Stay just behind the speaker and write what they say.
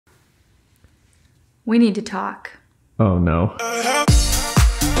We need to talk. Oh no.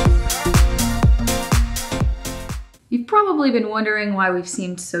 You've probably been wondering why we've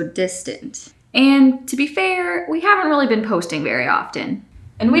seemed so distant. And to be fair, we haven't really been posting very often.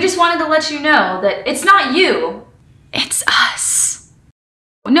 And we just wanted to let you know that it's not you, it's us.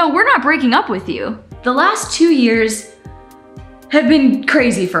 No, we're not breaking up with you. The last 2 years have been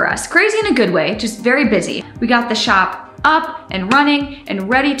crazy for us. Crazy in a good way, just very busy. We got the shop up and running and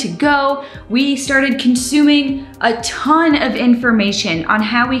ready to go. We started consuming a ton of information on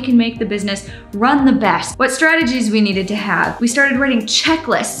how we can make the business run the best, what strategies we needed to have. We started writing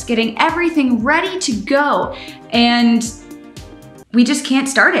checklists, getting everything ready to go, and we just can't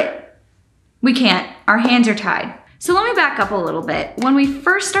start it. We can't, our hands are tied. So let me back up a little bit. When we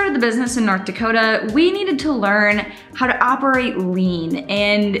first started the business in North Dakota, we needed to learn how to operate lean,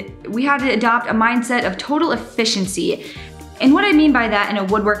 and we had to adopt a mindset of total efficiency. And what I mean by that in a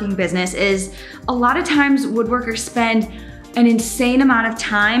woodworking business is a lot of times woodworkers spend an insane amount of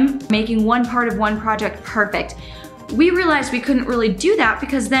time making one part of one project perfect. We realized we couldn't really do that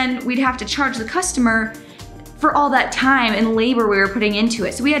because then we'd have to charge the customer for all that time and labor we were putting into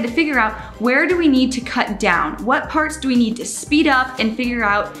it. So we had to figure out, where do we need to cut down? What parts do we need to speed up and figure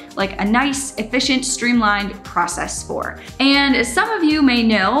out like a nice, efficient, streamlined process for? And as some of you may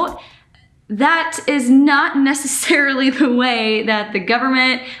know, that is not necessarily the way that the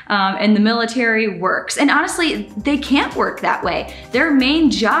government and the military works. And honestly, they can't work that way. Their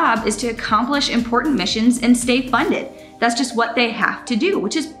main job is to accomplish important missions and stay funded. That's just what they have to do,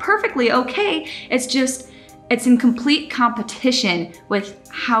 which is perfectly okay. It's in complete competition with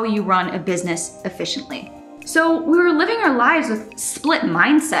how you run a business efficiently. So we were living our lives with split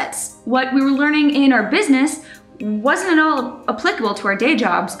mindsets. What we were learning in our business wasn't at all applicable to our day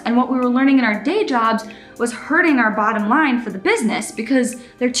jobs, and what we were learning in our day jobs was hurting our bottom line for the business because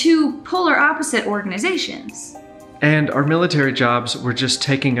they're two polar opposite organizations. And our military jobs were just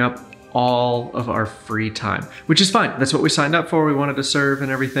taking up all of our free time, which is fine. That's what we signed up for. We wanted to serve and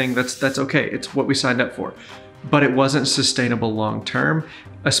everything. That's okay. It's what we signed up for. But it wasn't sustainable long term,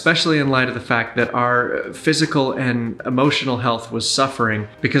 especially in light of the fact that our physical and emotional health was suffering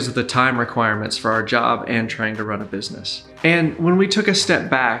because of the time requirements for our job and trying to run a business. And when we took a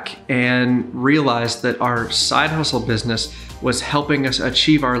step back and realized that our side hustle business was helping us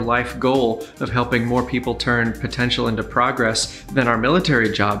achieve our life goal of helping more people turn potential into progress than our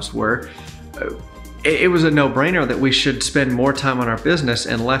military jobs were, it was a no-brainer that we should spend more time on our business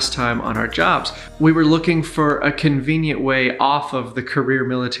and less time on our jobs. We were looking for a convenient way off of the career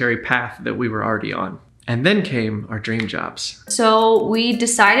military path that we were already on. And then came our dream jobs. So we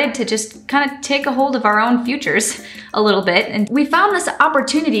decided to just kind of take a hold of our own futures a little bit. And we found this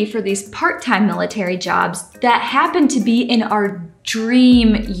opportunity for these part-time military jobs that happened to be in our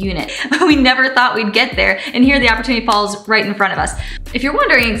dream unit. We never thought we'd get there, and here the opportunity falls right in front of us. If you're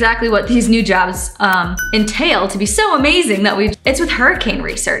wondering exactly what these new jobs entail to be so amazing it's with hurricane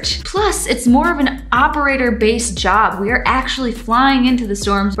research. Plus, it's more of an operator-based job. We are actually flying into the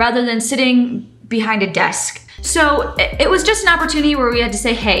storms rather than sitting behind a desk. So it was just an opportunity where we had to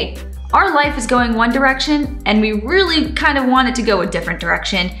say, hey, our life is going one direction and we really kind of want it to go a different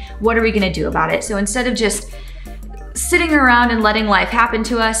direction. What are we gonna do about it? So instead of just sitting around and letting life happen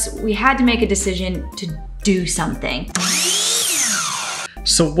to us, we had to make a decision to do something.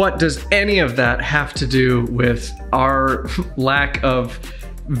 So what does any of that have to do with our lack of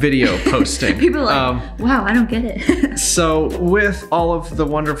video posting? People are like, wow, I don't get it. So with all of the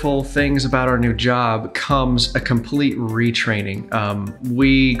wonderful things about our new job comes a complete retraining.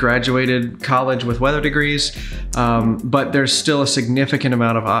 We graduated college with weather degrees, but there's still a significant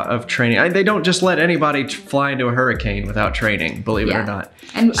amount of training. They don't just let anybody fly into a hurricane without training, believe it or not.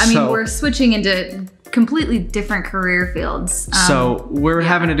 And I mean, we're switching into completely different career fields. So we're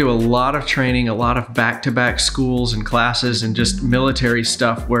having to do a lot of training, a lot of back-to-back schools and classes and just military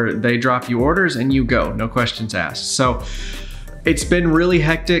stuff where they drop you orders and you go, no questions asked. So it's been really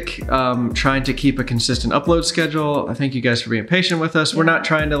hectic trying to keep a consistent upload schedule. I thank you guys for being patient with us. We're not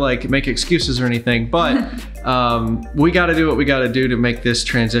trying to like make excuses or anything, but we gotta do what we gotta do to make this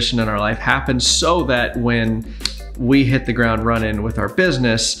transition in our life happen so that when we hit the ground running with our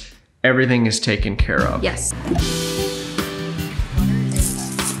business, everything is taken care of. Yes.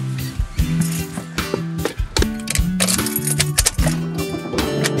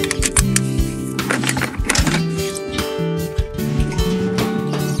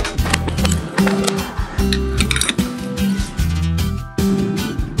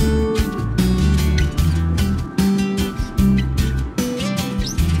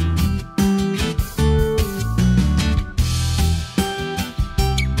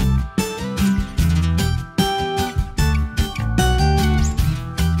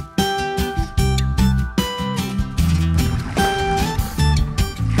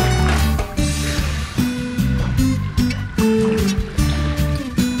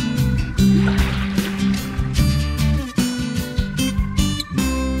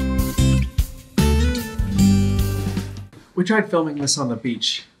 tried filming this on the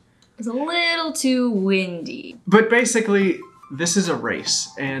beach. It's a little too windy. But basically, this is a race.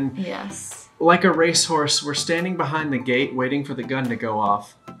 And yes, like a racehorse, we're standing behind the gate waiting for the gun to go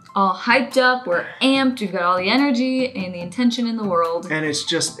off. All hyped up, we're amped, we've got all the energy and the intention in the world. And it's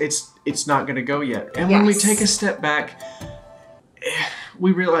just, it's not gonna go yet. And when we take a step back,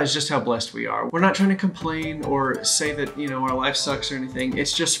 we realize just how blessed we are. We're not trying to complain or say that, you know, our life sucks or anything.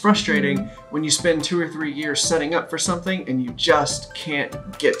 It's just frustrating when you spend 2 or 3 years setting up for something and you just can't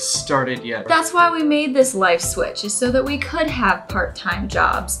get started yet. That's why we made this life switch, is so that we could have part-time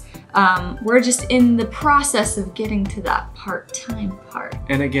jobs. We're just in the process of getting to that part-time part.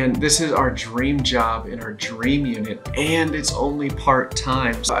 And again, this is our dream job in our dream unit, and it's only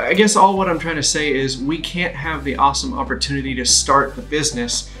part-time. So I guess all what I'm trying to say is we can't have the awesome opportunity to start the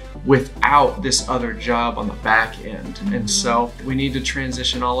business without this other job on the back end. And so we need to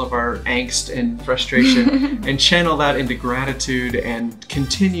transition all of our angst and frustration and channel that into gratitude and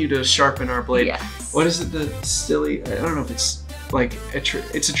continue to sharpen our blade. Yes. What is it, the silly, I don't know if it's like,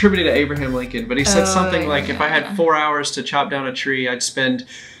 it's attributed to Abraham Lincoln, but he said something like, if I had 4 hours to chop down a tree, I'd spend,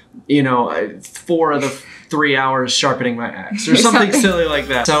 you know, 4 of the 3 hours sharpening my axe, or something silly like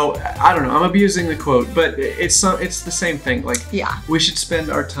that. So I don't know, I'm abusing the quote, but it's the same thing. Like, we should spend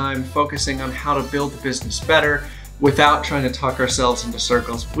our time focusing on how to build the business better without trying to talk ourselves into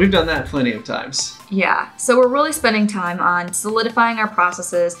circles. We've done that plenty of times. Yeah, so we're really spending time on solidifying our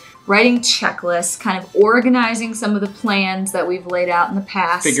processes, writing checklists, kind of organizing some of the plans that we've laid out in the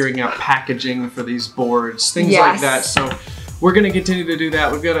past. Figuring out packaging for these boards, things like that. So we're gonna continue to do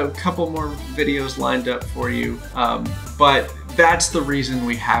that. We've got a couple more videos lined up for you, but that's the reason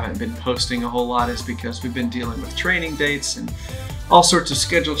we haven't been posting a whole lot, is because we've been dealing with training dates and all sorts of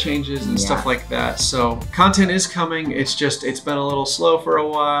schedule changes and stuff like that. So content is coming. It's just, it's been a little slow for a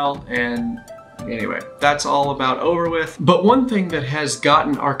while, and anyway, that's all about over with. But one thing that has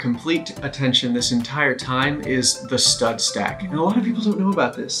gotten our complete attention this entire time is the stud stack. And a lot of people don't know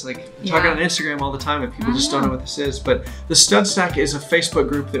about this. Like, talking on Instagram all the time and people just don't know what this is. But the stud stack is a Facebook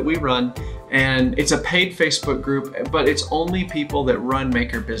group that we run, and it's a paid Facebook group, but it's only people that run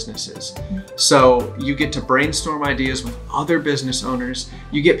maker businesses. So you get to brainstorm ideas with other business owners.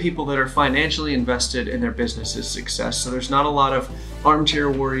 You get people that are financially invested in their business's success. So there's not a lot of armchair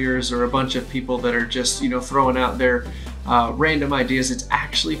warriors or a bunch of people that are just, you know, throwing out their random ideas. It's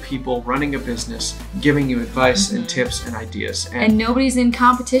actually people running a business, giving you advice and tips and ideas. And nobody's in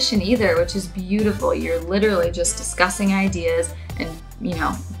competition either, which is beautiful. You're literally just discussing ideas and, you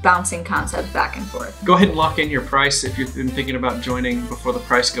know, bouncing concepts back and forth. Go ahead and lock in your price if you've been thinking about joining before the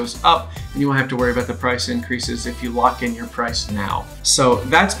price goes up, and you won't have to worry about the price increases if you lock in your price now. So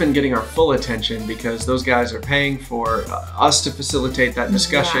that's been getting our full attention, because those guys are paying for us to facilitate that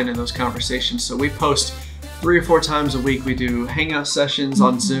discussion and those conversations. So we post 3 or 4 times a week. We do hangout sessions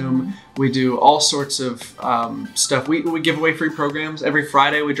on Zoom. We do all sorts of stuff. We give away free programs. Every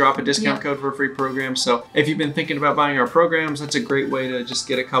Friday we drop a discount code for a free program. So if you've been thinking about buying our programs, that's a great way to just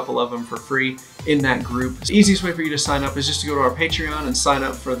get a couple of them for free in that group. The easiest way for you to sign up is just to go to our Patreon and sign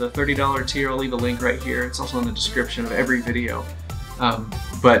up for the $30 tier. I'll leave a link right here. It's also in the description of every video.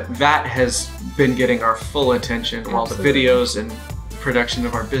 But that has been getting our full attention, while the videos and production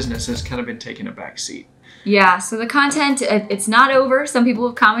of our business has kind of been taking a back seat. Yeah, so the content, it's not over. Some people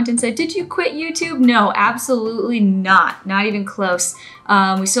have commented and said, did you quit YouTube? No, absolutely not. Not even close.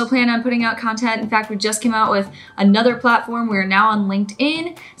 We still plan on putting out content. In fact, we just came out with another platform. We're now on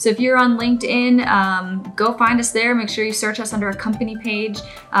LinkedIn. So if you're on LinkedIn, go find us there. Make sure you search us under a company page,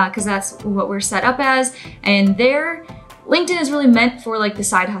 because that's what we're set up as. And there, LinkedIn is really meant for like the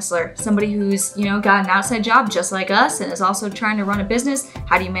side hustler, somebody who's, you know, got an outside job just like us and is also trying to run a business.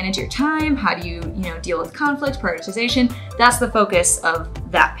 How do you manage your time? How do you, deal with conflict, prioritization? That's the focus of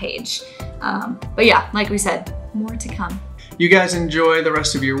that page. But yeah, like we said, more to come. You guys enjoy the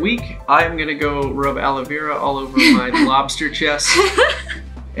rest of your week. I'm gonna go rub aloe vera all over my lobster chest,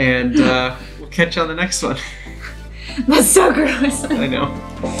 and we'll catch you on the next one. That's so gross. I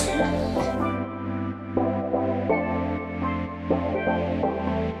know.